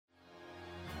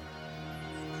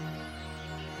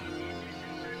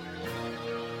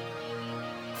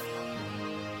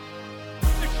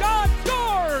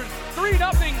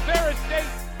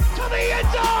the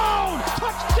end zone!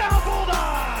 Touchdown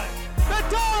Bulldogs! The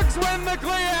Dogs win the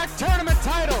GLIAC tournament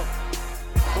title!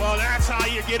 Well, that's how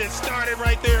you get it started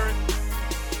right there.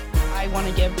 I want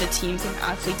to give the teams and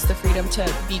athletes the freedom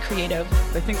to be creative.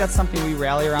 I think that's something we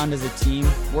rally around as a team.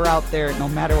 We're out there no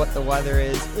matter what the weather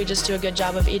is. We just do a good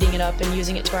job of eating it up and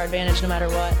using it to our advantage no matter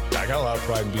what. I got a lot of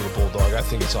pride in being a Bulldog. I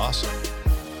think it's awesome.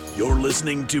 You're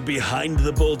listening to Behind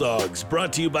the Bulldogs,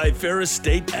 brought to you by Ferris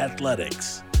State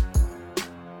Athletics.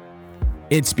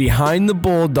 It's Behind the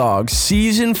Bulldogs,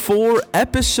 Season 4,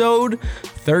 Episode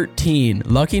 13.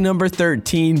 Lucky number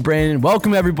 13, Brandon.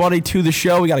 Welcome, everybody, to the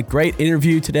show. We got a great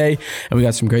interview today, and we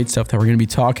got some great stuff that we're going to be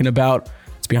talking about.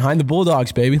 It's Behind the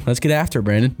Bulldogs, baby. Let's get after it,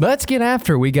 Brandon. Let's get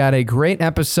after it. We got a great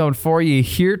episode for you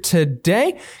here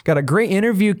today. Got a great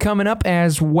interview coming up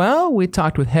as well. We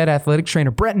talked with head athletic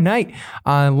trainer Brett Knight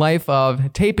on life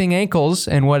of taping ankles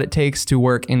and what it takes to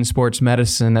work in sports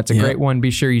medicine. That's a great one.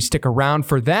 Be sure you stick around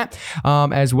for that.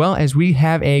 As well as we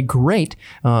have a great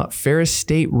Ferris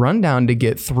State rundown to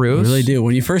get through. I really do.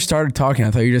 When you first started talking,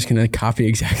 I thought you were just going to copy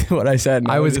exactly what I said.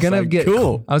 I was going to get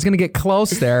cool. I was going to get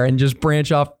close there and just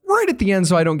branch off right at the end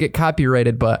so I don't get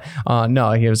copyrighted, but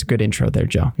no, it was a good intro there,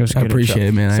 Joe. It was a good appreciate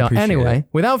it, man. So anyway,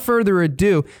 without further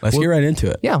ado, let's get right into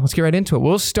it. Yeah, let's get right into it.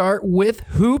 We'll start with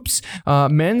hoops.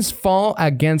 Men's fall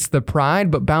against the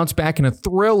Pride, but bounce back in a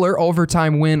thriller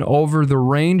overtime win over the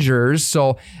Rangers.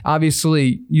 So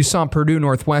obviously you saw Purdue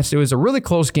Northwest. It was a really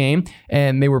close game,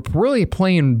 and they were really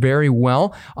playing very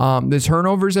well. The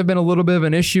turnovers have been a little bit of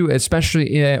an issue,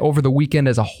 especially over the weekend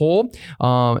as a whole.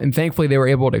 And thankfully they were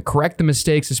able to correct the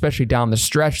mistakes, especially down the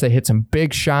stretch. They hit some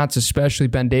big shots, especially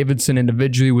Ben Davidson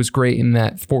individually was great in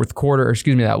that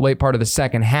that late part of the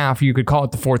second half. You could call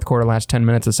it the fourth quarter, last 10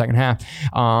 minutes of the second half,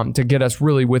 to get us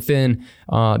really within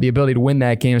the ability to win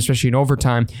that game, especially in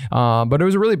overtime. But it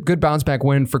was a really good bounce back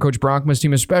win for Coach Bronkman's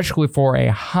team, especially for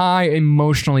a high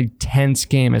emotionally tense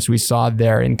game as we saw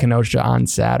there in Kenosha on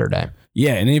Saturday.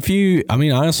 Yeah, and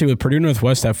honestly, with Purdue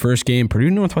Northwest, that first game, Purdue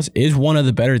Northwest is one of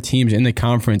the better teams in the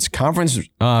conference.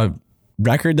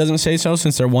 Record doesn't say so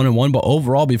since they're 1-1, but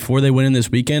overall, before they went in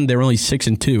this weekend, they were only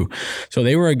 6-2. So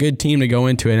they were a good team to go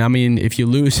into it. I mean, if you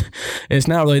lose, it's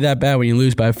not really that bad when you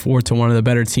lose by 4 to one of the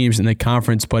better teams in the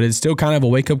conference, but it's still kind of a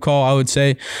wake-up call, I would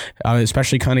say,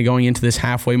 especially kind of going into this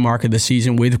halfway mark of the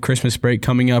season with Christmas break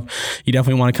coming up. You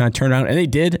definitely want to kind of turn around, and they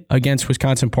did against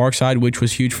Wisconsin Parkside, which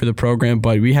was huge for the program,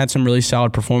 but we had some really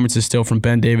solid performances still from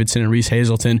Ben Davidson and Reese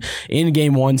Hazelton in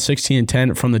game 1,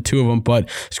 16-10 from the two of them, but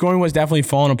scoring was definitely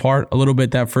falling apart a little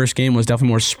bit. That first game was definitely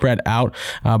more spread out,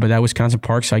 but that Wisconsin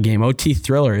Parkside game, OT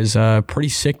thriller, is pretty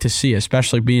sick to see,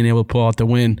 especially being able to pull out the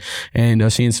win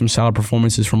and seeing some solid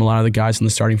performances from a lot of the guys in the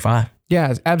starting five.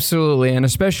 Yeah, absolutely, and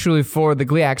especially for the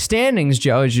GLIAC standings,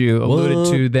 Joe, as you alluded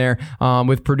to there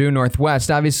with Purdue Northwest.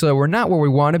 Obviously, we're not where we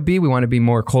want to be. We want to be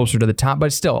more closer to the top,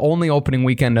 but still, only opening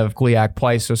weekend of GLIAC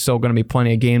play, so still going to be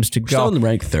plenty of games to go. Still in the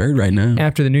ranked third right now.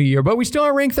 After the new year, but we still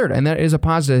are ranked third, and that is a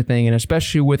positive thing, and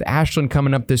especially with Ashland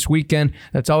coming up this weekend,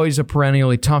 that's always a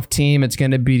perennially tough team. It's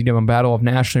going to be a battle of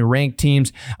nationally ranked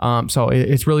teams, so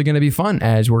it's really going to be fun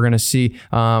as we're going to see.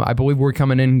 I believe we're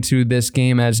coming into this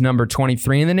game as number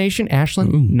 23 in the nation.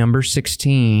 Ashland, number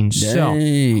 16.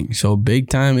 Dang. So big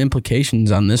time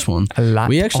implications on this one.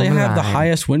 We actually have the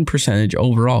highest win percentage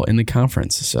overall in the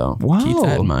conference. So keep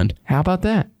that in mind. How about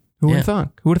that? Who would have thought?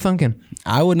 Who would have thunkin'?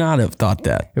 I would not have thought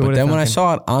that. But then when I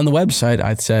saw it on the website,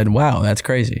 I said, wow, that's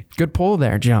crazy. Good pull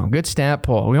there, Joe. Good stat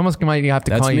pull. We almost might have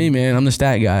to call you. That's me, man. I'm the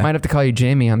stat guy. Might have to call you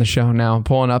Jamie on the show now,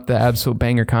 pulling up the absolute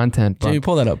banger content. Jamie,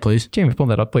 pull that up, please. Jamie, pull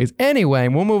that up, please. Anyway,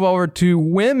 we'll move over to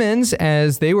women's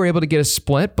as they were able to get a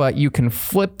split, but you can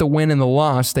flip the win and the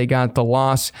loss. They got the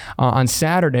loss on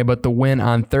Saturday, but the win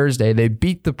on Thursday. They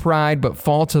beat the Pride, but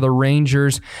fall to the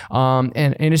Rangers.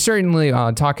 And it's certainly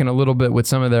talking a little bit with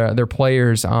some of their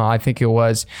players. I think it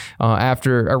was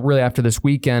after this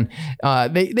weekend.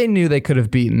 They knew they could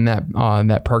have beaten that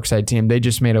Parkside team. They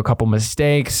just made a couple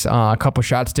mistakes. A couple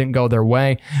shots didn't go their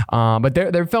way. But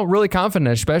they felt really confident,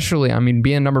 especially,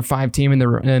 being number 5 team in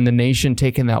the nation,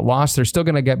 taking that loss. They're still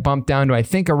going to get bumped down to, I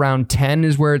think, around 10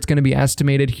 is where it's going to be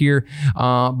estimated here.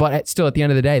 But still, at the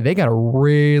end of the day, they got a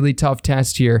really tough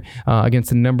test here against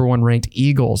the number 1 ranked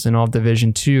Eagles in all of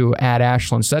Division II at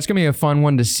Ashland. So that's going to be a fun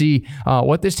one to see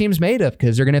what this team's made of,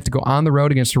 because they're going to have to go on the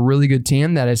road against a really good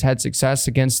team that has had success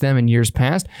against them in years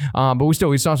past. But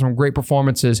we saw some great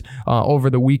performances over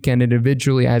the weekend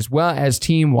individually as well as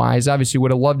team-wise. Obviously,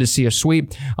 would have loved to see a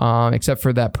sweep, except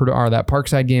for that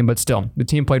Parkside game. But still, the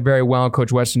team played very well. Coach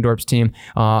Westendorp's team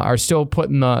are still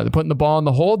putting the ball in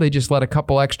the hole. They just let a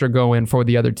couple extra go in for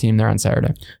the other team there on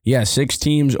Saturday. Yeah, 6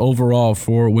 teams overall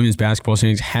for women's basketball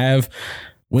standings have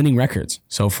winning records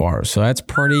so far. So that's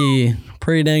pretty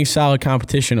dang solid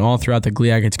competition all throughout the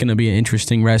GLIAC. It's going to be an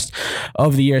interesting rest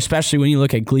of the year, especially when you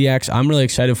look at GLIACs. I'm really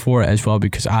excited for it as well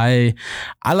because I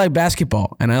like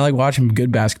basketball and I like watching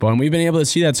good basketball. And we've been able to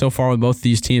see that so far with both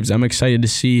these teams. I'm excited to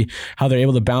see how they're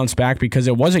able to bounce back because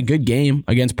it was a good game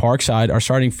against Parkside. Our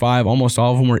starting five, almost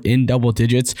all of them were in double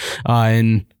digits.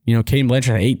 And Katie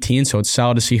Blanchard had 18, so it's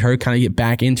solid to see her kind of get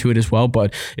back into it as well.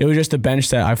 But it was just a bench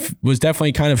that I was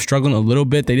definitely kind of struggling a little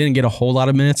bit. They didn't get a whole lot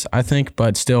of minutes, I think,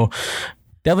 but still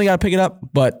definitely got to pick it up.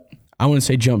 But I wouldn't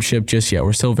say jump ship just yet.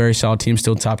 We're still a very solid team,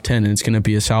 still top 10, and it's going to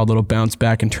be a solid little bounce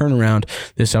back and turnaround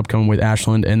this upcoming with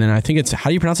Ashland. And then I think it's, how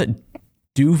do you pronounce it?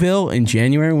 Duville in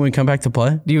January when we come back to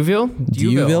play? Duville.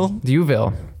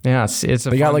 Yeah, it's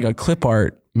they got like a clip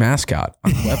art mascot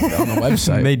on the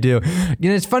website. They do.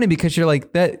 It's funny because you're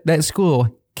like that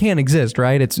school can't exist,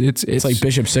 right? It's like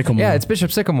Bishop Sycamore. Yeah, it's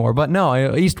Bishop Sycamore. But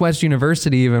no, East West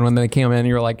University, even when they came in,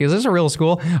 you were like, is this a real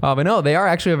school? But no, they are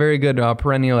actually a very good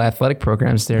perennial athletic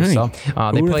programs there. Hey, so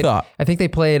they played. I think they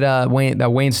played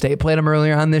Wayne State played them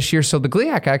earlier on this year. So the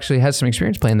GLIAC actually has some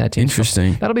experience playing that team.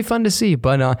 Interesting. So that'll be fun to see.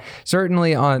 But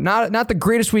certainly not the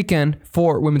greatest weekend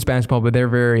for women's basketball, but they're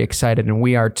very excited, and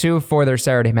we are too, for their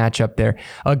Saturday matchup there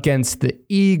against the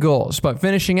Eagles. But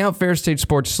finishing out Ferris State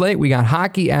Sports slate, we got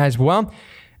hockey as well.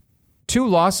 2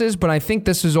 losses, but I think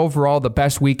this is overall the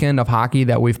best weekend of hockey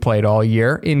that we've played all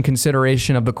year in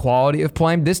consideration of the quality of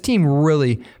play. This team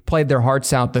really played their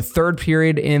hearts out. The third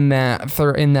period in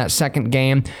that second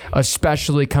game,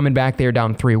 especially coming back, they were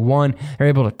down 3-1. They're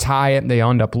able to tie it. They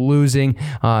end up losing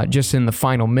just in the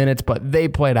final minutes, but they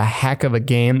played a heck of a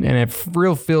game, and it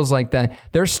real feels like that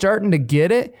they're starting to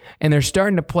get it, and they're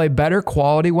starting to play better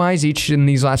quality-wise each in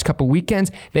these last couple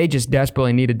weekends. They just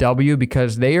desperately need a W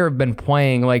because they have been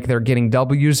playing like they're getting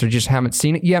W's or just haven't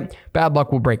seen it yet. Bad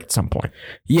luck will break at some point.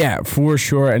 Yeah, for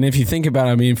sure. And if you think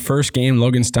about it, first game,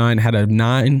 Loganstein had a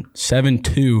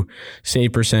 9.72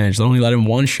 save percentage. They only let him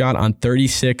one shot on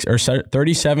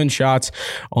 37 shots,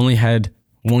 only had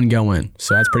one go in.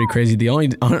 So that's pretty crazy. The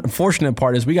only unfortunate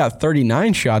part is we got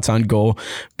 39 shots on goal,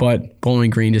 but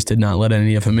Bowling Green just did not let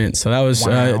any of them in. So that was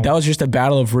just a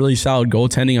battle of really solid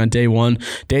goaltending on day one.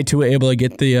 Day two, we were able to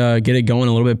get it going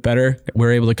a little bit better. We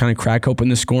were able to kind of crack open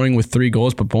the scoring with 3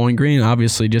 goals, but Bowling Green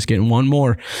obviously just getting one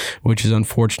more, which is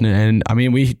unfortunate. And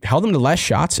we held them to less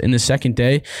shots in the second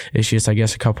day. It's just, I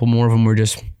guess, a couple more of them were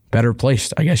just better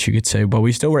placed, I guess you could say. But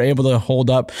we still were able to hold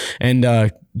up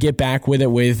and get back with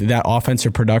it with that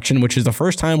offensive production, which is the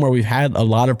first time where we've had a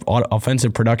lot of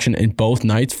offensive production in both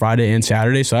nights, Friday and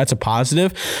Saturday. So that's a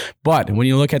positive. But when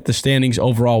you look at the standings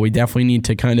overall, we definitely need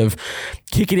to kind of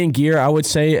kick it in gear, I would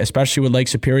say, especially with Lake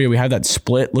Superior. We have that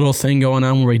split little thing going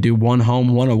on where we do 1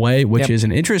 home, 1 away, which is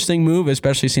an interesting move,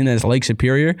 especially seeing that as Lake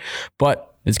Superior. But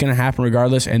it's going to happen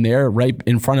regardless, and they're right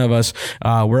in front of us.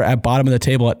 We're at bottom of the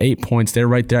table at 8 points. They're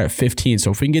right there at 15.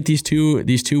 So if we can get these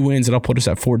two wins, it'll put us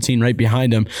at 14 right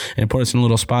behind them and put us in a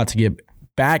little spot to get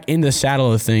back in the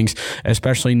saddle of things,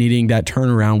 especially needing that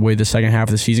turnaround with the second half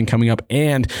of the season coming up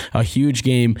and a huge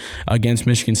game against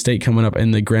Michigan State coming up in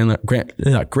the Great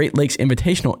Lakes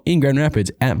Invitational in Grand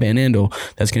Rapids at Van Andel.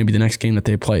 That's going to be the next game that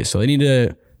they play. So they need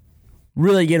to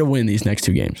really get a win these next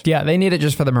 2 games. Yeah, they need it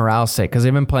just for the morale's sake because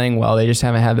they've been playing well. They just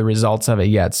haven't had the results of it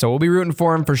yet. So we'll be rooting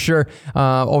for them for sure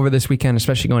over this weekend,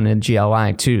 especially going into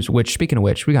GLI too. Which, speaking of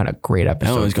which, we got a great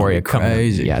episode for you coming.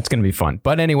 Crazy. Yeah, it's going to be fun.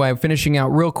 But anyway, finishing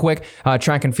out real quick,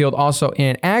 track and field also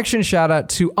in action. Shout out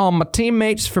to all my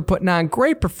teammates for putting on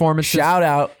great performances. Shout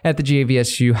out at the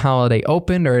GAVSU Holiday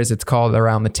Open, or as it's called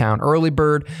around the town, Early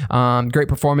Bird. Great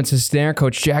performances there.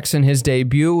 Coach Jackson, his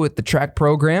debut with the track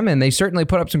program, and they certainly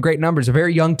put up some great numbers. A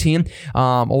very young team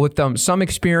with some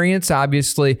experience,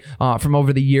 obviously, from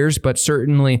over the years, but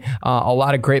certainly a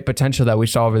lot of great potential that we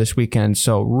saw over this weekend.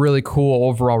 So really cool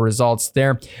overall results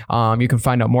there. You can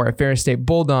find out more at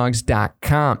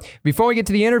ferrisstatebulldogs.com. Before we get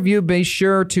to the interview, be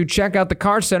sure to check out the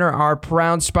Car Center, our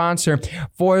proud sponsor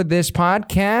for this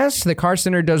podcast. The Car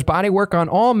Center does body work on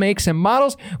all makes and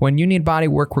models. When you need body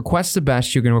work, request the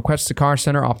best. You can request the Car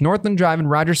Center off Northland Drive in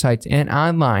Rogers Heights and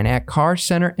online at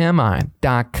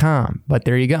carcentermi.com. But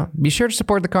there you go. Be sure to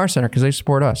support the Car Center because they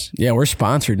support us. Yeah, we're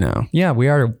sponsored now. Yeah, we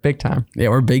are big time. Yeah,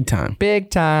 we're big time. Big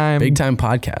time. Big time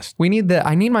podcast.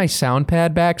 I need my sound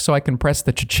pad back so I can press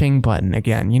the cha-ching button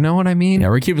again. You know what I mean? Yeah,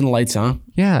 we're keeping the lights on.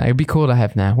 Yeah, it'd be cool to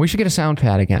have now. We should get a sound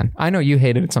pad again. I know you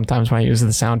hated it sometimes when I use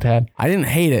the sound pad. I didn't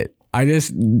hate it.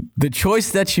 The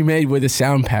choice that you made with the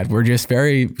sound pad were just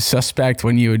very suspect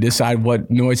when you decide what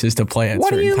noises to play at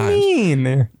certain times. What do you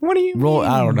mean? What do you mean?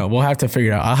 I don't know. We'll have to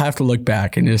figure it out. I'll have to look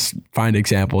back and just find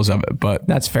examples of it. But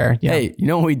that's fair. Yeah. Hey, you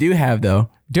know what we do have though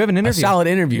Do you have an a interview? solid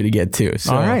interview to get to.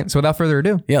 So, All right. So without further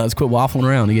ado. yeah, let's quit waffling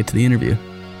around to get to the interview.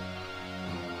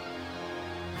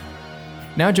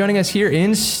 Now joining us here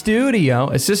in studio,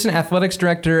 Assistant Athletics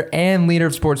Director and Leader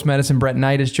of Sports Medicine, Brett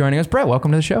Knight, is joining us. Brett,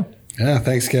 welcome to the show. Yeah,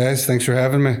 thanks, guys. Thanks for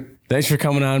having me. Thanks for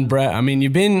coming on, Brett. I mean,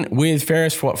 you've been with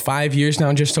Ferris for 5 years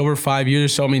now, just over 5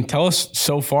 years. So, I mean, tell us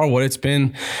so far what it's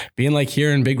been being like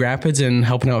here in Big Rapids and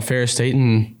helping out Ferris State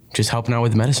and just helping out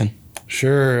with medicine.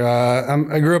 Sure.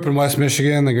 I grew up in West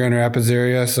Michigan, the Grand Rapids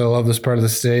area, so I love this part of the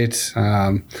state.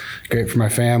 Great for my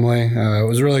family. I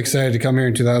was really excited to come here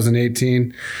in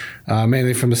 2018,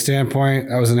 mainly from the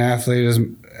standpoint I was an athlete, as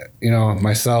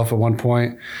myself at one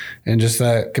point, and just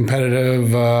that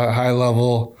competitive, high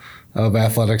level of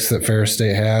athletics that Ferris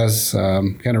State has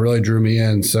kind of really drew me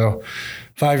in. So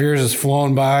 5 years has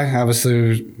flown by.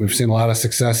 Obviously, we've seen a lot of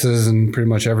successes in pretty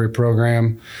much every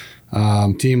program.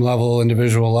 Team level,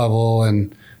 individual level,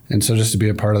 and so just to be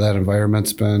a part of that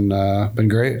environment's been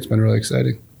great. It's been really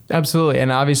exciting. Absolutely. And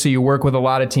obviously you work with a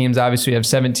lot of teams. Obviously you have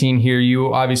 17 here.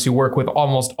 You obviously work with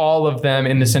almost all of them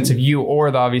in the sense of you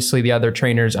or obviously the other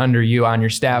trainers under you on your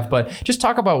staff. But just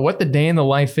talk about what the day in the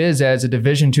life is as a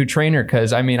Division II trainer.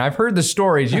 Because, I mean, I've heard the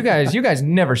stories. You guys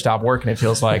never stop working, it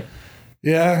feels like.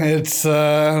 Yeah, it's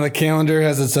the calendar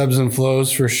has its ebbs and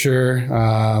flows for sure.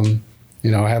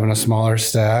 Having a smaller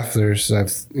staff, I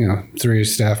have 3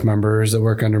 staff members that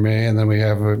work under me, and then we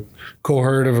have a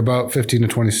cohort of about 15 to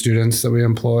 20 students that we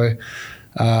employ.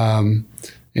 And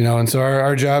so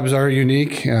our jobs are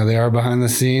unique. They are behind the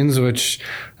scenes, which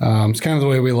is kind of the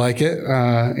way we like it,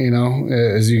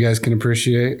 as you guys can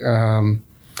appreciate.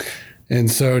 And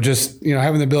so just,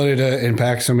 having the ability to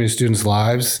impact so many students'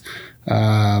 lives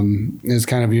is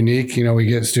kind of unique. We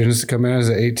get students to come in as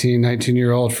an 18,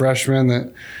 19-year-old freshman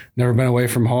that never been away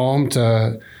from home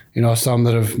to, some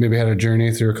that have maybe had a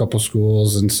journey through a couple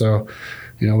schools. And so,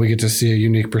 we get to see a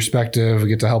unique perspective. We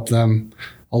get to help them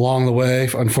along the way.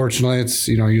 Unfortunately, it's,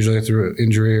 usually through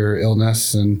injury or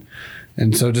illness. And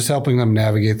so just helping them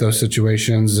navigate those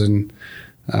situations. And,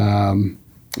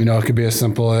 it could be as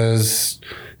simple as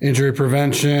injury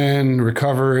prevention,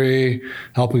 recovery,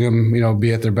 helping them,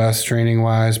 be at their best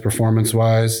training-wise,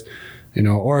 performance-wise,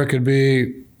 or it could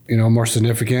be, more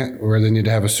significant where they need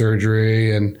to have a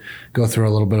surgery and go through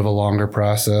a little bit of a longer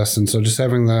process. And so just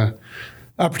having the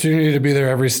opportunity to be there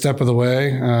every step of the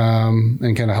way and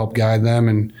kind of help guide them.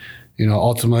 And,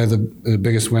 ultimately the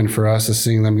biggest win for us is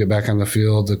seeing them get back on the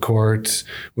field, the court,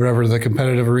 wherever the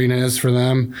competitive arena is for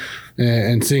them,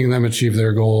 and seeing them achieve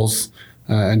their goals.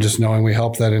 And just knowing we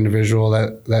help that individual,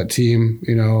 that team,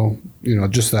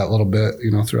 just that little bit,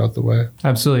 throughout the way.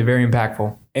 Absolutely. Very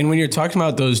impactful. And when you're talking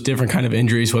about those different kind of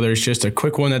injuries, whether it's just a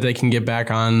quick one that they can get back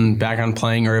on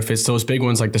playing, or if it's those big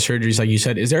ones like the surgeries, like you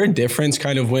said, is there a difference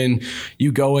kind of when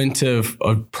you go into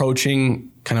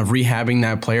approaching kind of rehabbing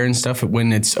that player and stuff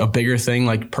when it's a bigger thing,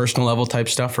 like personal level type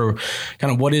stuff, or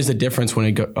kind of what is the difference when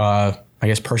it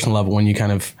personal level when you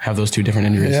kind of have those two different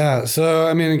injuries? Yeah. So,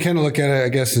 I mean, kind of look at it, I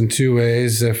guess, in two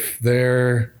ways. If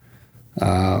they're,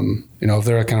 if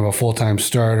they're kind of a full-time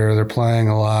starter, they're playing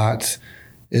a lot,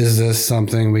 is this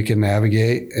something we can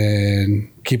navigate and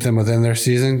keep them within their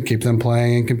season, keep them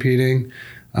playing and competing?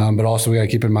 But also we got to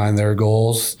keep in mind their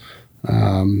goals.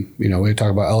 We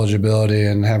talk about eligibility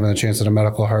and having a chance at a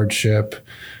medical hardship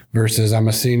versus I'm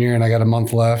a senior and I got a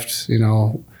month left,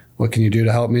 what can you do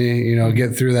to help me,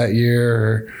 get through that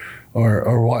year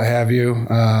or what have you?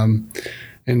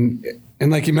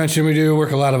 And like you mentioned, we do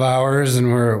work a lot of hours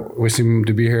and we seem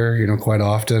to be here, quite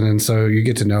often. And so you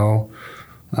get to know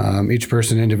each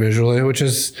person individually, which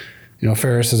is,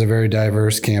 Ferris is a very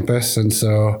diverse campus. And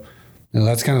so,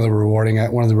 that's kind of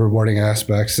one of the rewarding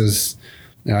aspects is,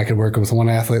 I could work with one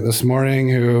athlete this morning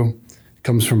who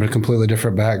comes from a completely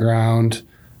different background,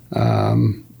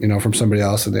 from somebody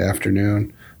else in the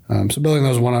afternoon. So building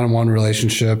those one-on-one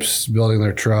relationships, building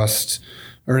their trust,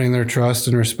 earning their trust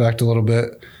and respect a little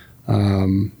bit,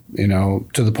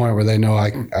 to the point where they know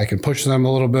I can push them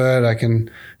a little bit. I can,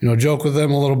 joke with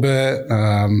them a little bit.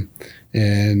 And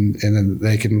then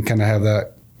they can kind of have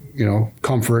that,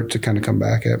 comfort to kind of come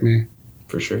back at me.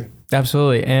 For sure.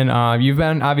 Absolutely. And you've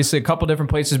been obviously a couple different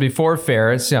places before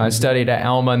Ferris. I studied at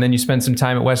Alma and then you spent some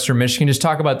time at Western Michigan. Just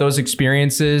talk about those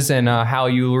experiences and how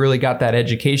you really got that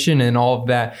education and all of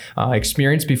that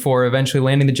experience before eventually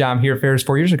landing the job here at Ferris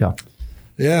 4 years ago.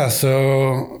 Yeah.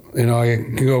 So, I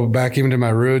can go back even to my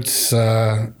roots, being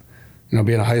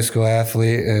a high school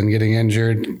athlete and getting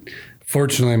injured.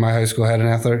 Fortunately, my high school had an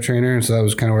athletic trainer. And so that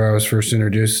was kind of where I was first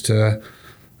introduced to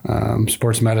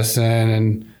sports medicine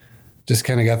and just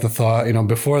kind of got the thought,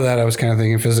 before that I was kind of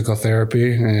thinking physical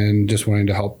therapy and just wanting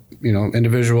to help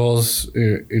individuals,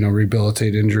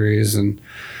 rehabilitate injuries, and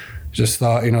just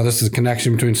thought, this is a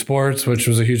connection between sports, which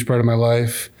was a huge part of my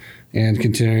life, and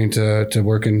continuing to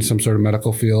work in some sort of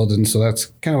medical field. And so that's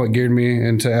kind of what geared me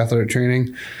into athletic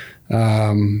training. So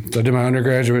I did my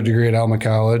undergraduate degree at Alma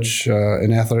College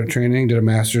in athletic training, did a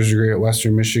master's degree at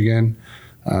Western Michigan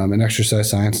in exercise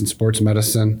science and sports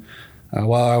medicine.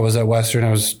 While I was at Western,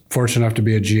 I was fortunate enough to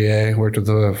be a GA, worked with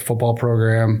the football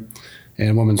program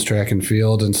and women's track and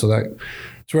field. And so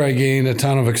that's where I gained a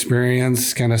ton of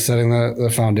experience, kind of setting the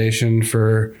foundation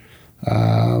for,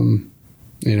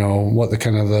 what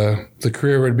the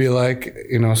career would be like,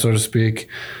 so to speak.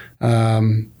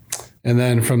 And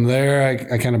then from there,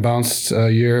 I kind of bounced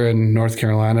a year in North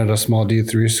Carolina at a small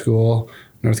D3 school,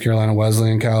 North Carolina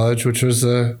Wesleyan College, which was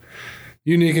a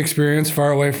unique experience,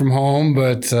 far away from home,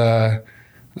 but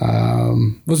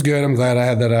was good. I'm glad I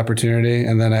had that opportunity.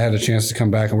 And then I had a chance to come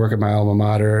back and work at my alma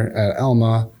mater at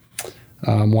Alma,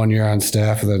 1 year on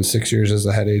staff and then 6 years as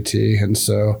the head AT. And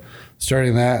so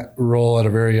starting that role at a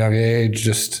very young age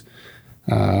just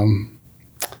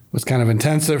was kind of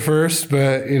intense at first,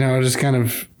 but, just kind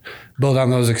of build on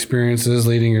those experiences,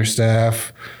 leading your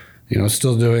staff,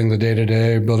 still doing the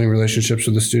day-to-day, building relationships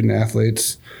with the student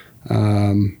athletes.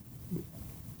 And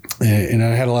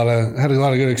I had a lot of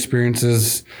good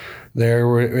experiences there.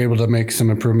 We were able to make some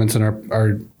improvements in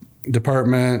our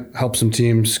department, help some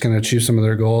teams kind of achieve some of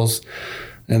their goals.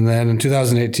 And then in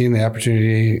 2018, the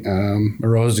opportunity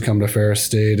arose to come to Ferris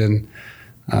State. And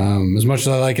as much as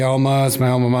I like Alma, it's my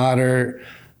alma mater,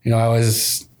 I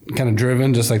was kind of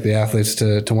driven, just like the athletes,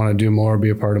 to want to do more,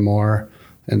 be a part of more.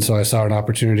 And so I saw an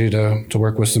opportunity to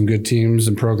work with some good teams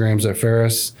and programs at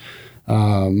Ferris.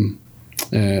 And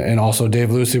also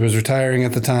Dave Lucy was retiring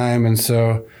at the time. And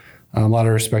so a lot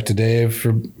of respect to Dave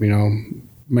for,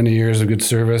 many years of good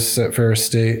service at Ferris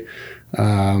State.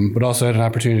 But also had an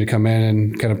opportunity to come in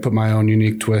and kind of put my own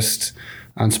unique twist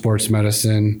on sports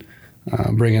medicine,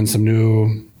 bring in some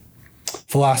new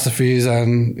philosophies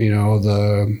on,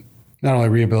 the not only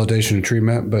rehabilitation and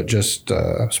treatment, but just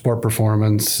sport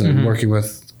performance and working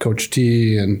with Coach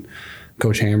T and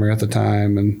Coach Hammer at the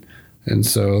time. And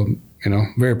so,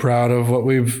 very proud of what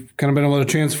we've kind of been able to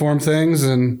transform things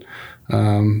and,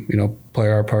 play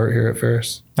our part here at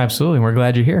Ferris. Absolutely. We're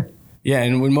glad you're here. Yeah,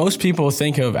 and when most people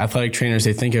think of athletic trainers,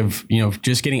 they think of,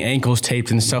 just getting ankles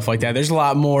taped and stuff like that. There's a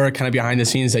lot more kind of behind the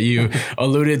scenes that you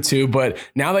alluded to. But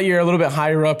now that you're a little bit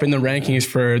higher up in the rankings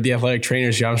for the athletic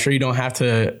trainers, I'm sure you don't have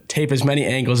to tape as many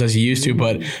ankles as you used to.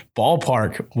 But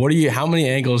ballpark, how many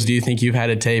ankles do you think you've had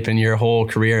to tape in your whole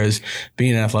career as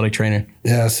being an athletic trainer?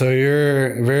 Yeah, so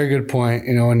you're a very good point.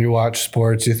 When you watch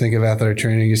sports, you think of athletic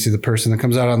training, you see the person that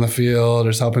comes out on the field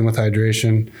or is helping with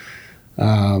hydration.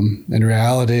 In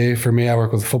reality, for me, I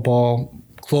work with football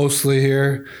closely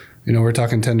here. We're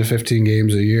talking 10 to 15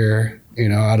 games a year,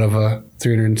 out of a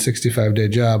 365-day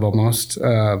job almost.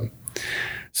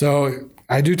 So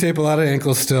I do tape a lot of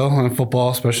ankles still on football,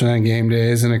 especially on game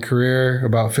days. In a career,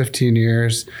 about 15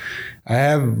 years, I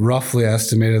have roughly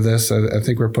estimated this. I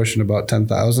think we're pushing about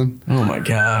 10,000. Oh my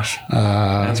gosh!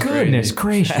 That's goodness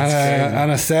gracious!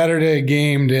 On a Saturday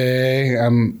game day,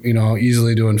 I'm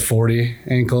easily doing 40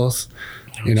 ankles.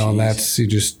 And that's, you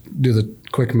just do the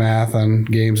quick math on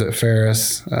games at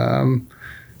Ferris, and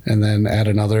then add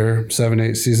another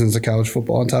 7-8 seasons of college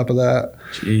football on top of that.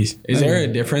 Jeez, is there a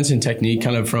difference in technique,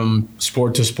 kind of from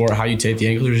sport to sport, how you tape the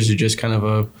ankles, or is it just kind of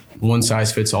a one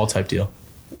size fits all type deal?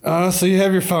 So you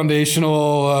have your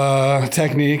foundational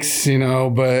techniques,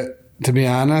 but to be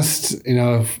honest,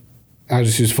 I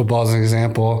just use football as an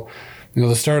example.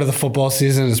 The start of the football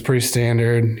season is pretty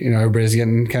standard. Everybody's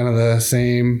getting kind of the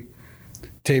same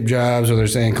tape jobs, whether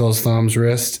it's ankles, thumbs,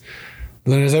 wrists.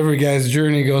 But then as every guy's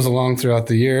journey goes along throughout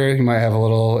the year, you might have a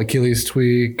little Achilles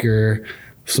tweak or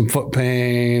some foot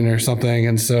pain or something.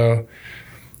 And so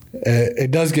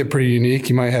it does get pretty unique.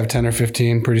 You might have 10 or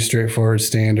 15 pretty straightforward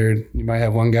standard. You might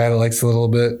have one guy that likes a little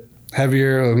bit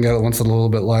heavier, one guy that wants it a little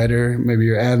bit lighter. Maybe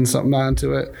you're adding something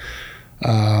onto it.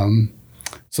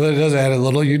 So it does add a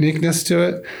little uniqueness to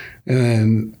it.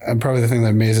 And probably the thing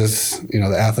that amazes,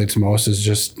 the athletes most is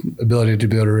just ability to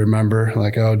be able to remember,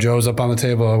 like, oh, Joe's up on the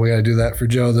table. We got to do that for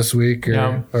Joe this week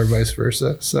or vice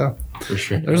versa. So for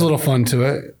sure, there's a little fun to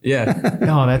it. Yeah.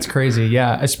 No, that's crazy.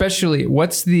 Yeah. Especially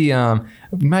what's the,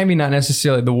 maybe not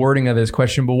necessarily the wording of this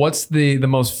question, but what's the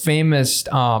most famous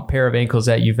pair of ankles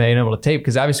that you've been able to tape?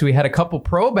 Because obviously we had a couple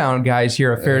pro-bound guys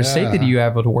here at Ferris State that you were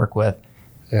able to work with.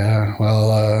 Yeah,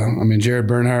 well, Jared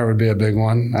Bernhardt would be a big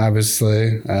one,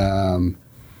 obviously.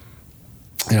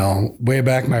 Way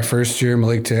back my first year,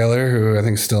 Malik Taylor, who I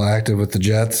think is still active with the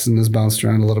Jets and has bounced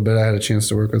around a little bit. I had a chance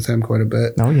to work with him quite a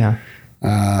bit. Oh, yeah.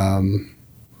 Austin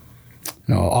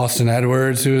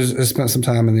Edwards, who has spent some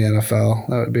time in the NFL.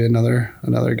 That would be another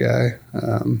guy.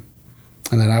 And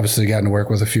then obviously gotten to work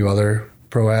with a few other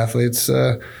pro athletes.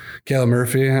 Caleb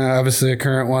Murphy, obviously a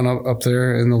current one up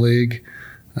there in the league.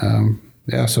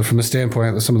 So from a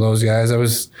standpoint of some of those guys, I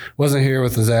wasn't here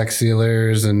with the Zach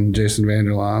Sealers and Jason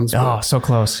Vanderlons. Oh, so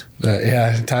close.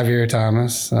 Tyvier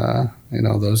Thomas,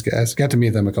 those guys. Got to meet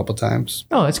them a couple times.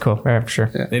 Oh, that's cool. Right, for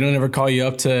sure. Yeah. They don't ever call you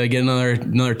up to get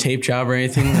another tape job or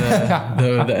anything?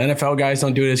 The NFL guys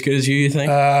don't do it as good as you think?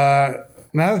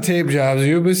 Not the tape jobs.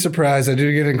 You'll be surprised. I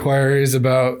do get inquiries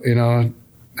about,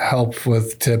 help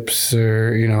with tips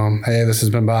or, hey, this has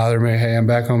been bothering me. Hey, I'm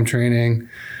back home training.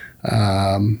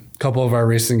 Couple of our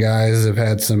recent guys have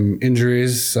had some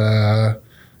injuries, where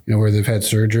they've had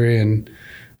surgery. And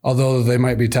although they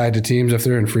might be tied to teams, if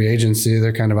they're in free agency,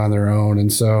 they're kind of on their own.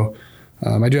 And so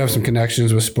I do have some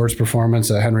connections with sports performance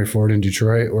at Henry Ford in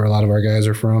Detroit, where a lot of our guys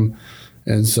are from.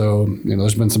 And so,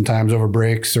 there's been some times over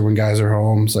breaks or when guys are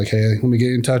home, it's like, hey, let me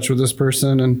get in touch with this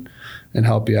person and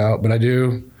help you out. But I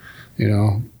do,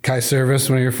 Kai Service,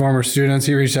 one of your former students,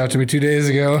 he reached out to me 2 days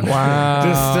ago. Wow.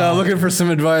 Just looking for some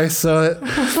advice. So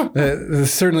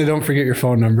certainly don't forget your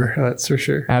phone number. That's for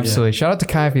sure. Absolutely. Yeah. Shout out to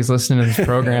Kai if he's listening to this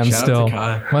program still.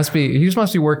 He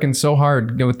must be working so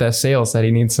hard with that sales that he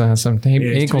needs some tape,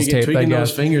 ankles tape. I guess.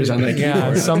 Those fingers on that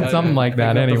keyboard. Something like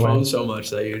that. Anyway. The phone so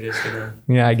much that you're just gonna.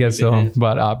 Yeah, I guess so.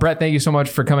 But Brett, thank you so much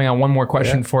for coming on. One more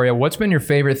question for you. What's been your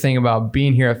favorite thing about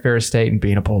being here at Ferris State and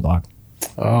being a Bulldog?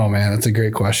 Oh man, that's a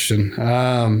great question.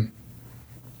 I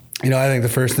think the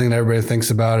first thing that everybody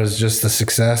thinks about is just the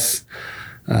success.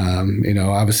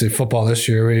 Obviously football this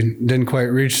year, we didn't quite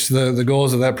reach the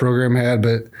goals that that program had,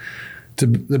 but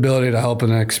the ability to help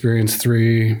and experience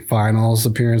 3 finals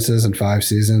appearances in 5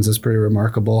 seasons is pretty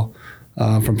remarkable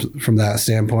from that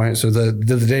standpoint. So the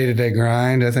day-to-day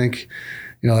grind, I think,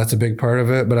 that's a big part of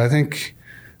it. But I think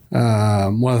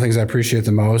one of the things I appreciate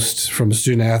the most from the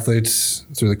student athletes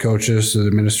through the coaches to the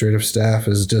administrative staff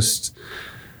is just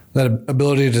that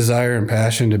ability, desire, and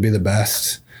passion to be the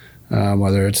best,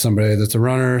 whether it's somebody that's a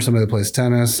runner, somebody that plays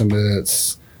tennis, somebody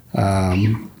that's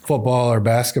football or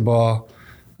basketball.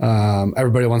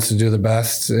 Everybody wants to do the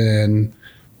best and,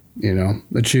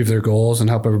 achieve their goals and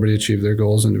help everybody achieve their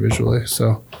goals individually.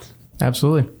 So,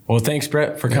 absolutely. Well, thanks,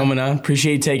 Brett, for coming on.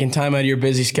 Appreciate you taking time out of your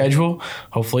busy schedule.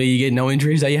 Hopefully you get no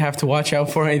injuries that you have to watch out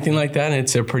for or anything like that, and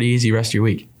it's a pretty easy rest of your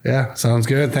week. Yeah, sounds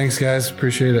good. Thanks, guys.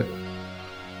 Appreciate it.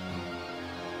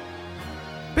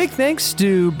 Big thanks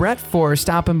to Brett for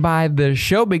stopping by the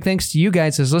show. Big thanks to you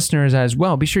guys as listeners as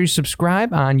well. Be sure you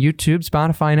subscribe on YouTube,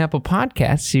 Spotify, and Apple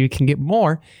Podcasts so you can get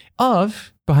more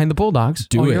of Behind the Bulldogs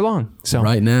all year long. So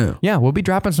right now. Yeah, we'll be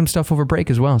dropping some stuff over break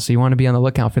as well, so you want to be on the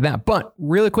lookout for that. But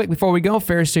really quick before we go,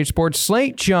 Ferris State Sports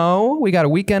Slate, Joe, we got a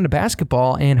weekend of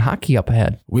basketball and hockey up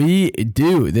ahead. We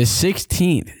do. The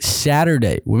 16th,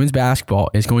 Saturday, women's basketball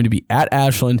is going to be at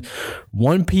Ashland.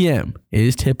 1 p.m.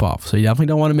 is tip-off, so you definitely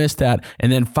don't want to miss that.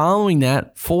 And then following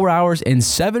that, 4 hours and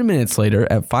 7 minutes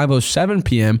later at 5:07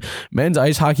 p.m., men's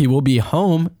ice hockey will be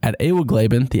home at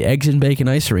Awaglaben, the Eggs and Bacon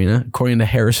Ice Arena, according to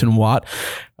Harrison Watt,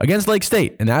 against Lake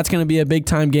State. And that's going to be a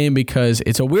big-time game because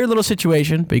it's a weird little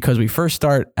situation because we first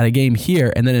start at a game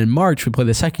here, and then in March we play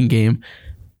the second game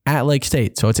at Lake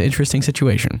State. So it's an interesting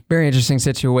situation. Very interesting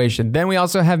situation. Then we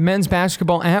also have men's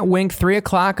basketball at Wink, 3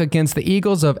 o'clock against the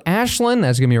Eagles of Ashland.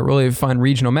 That's going to be a really fun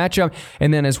regional matchup.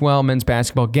 And then as well, men's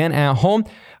basketball again at home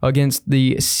against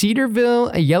the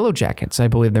Cedarville Yellow Jackets. I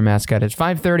believe their mascot is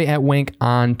 5:30 at Wink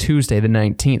on Tuesday the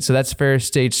 19th. So that's Ferris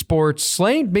State Sports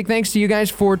Slate. Big thanks to you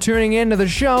guys for tuning in to the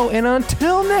show. And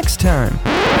until next time.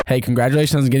 Hey,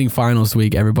 congratulations on getting finals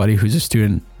week, everybody who's a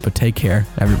student. But take care,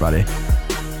 everybody.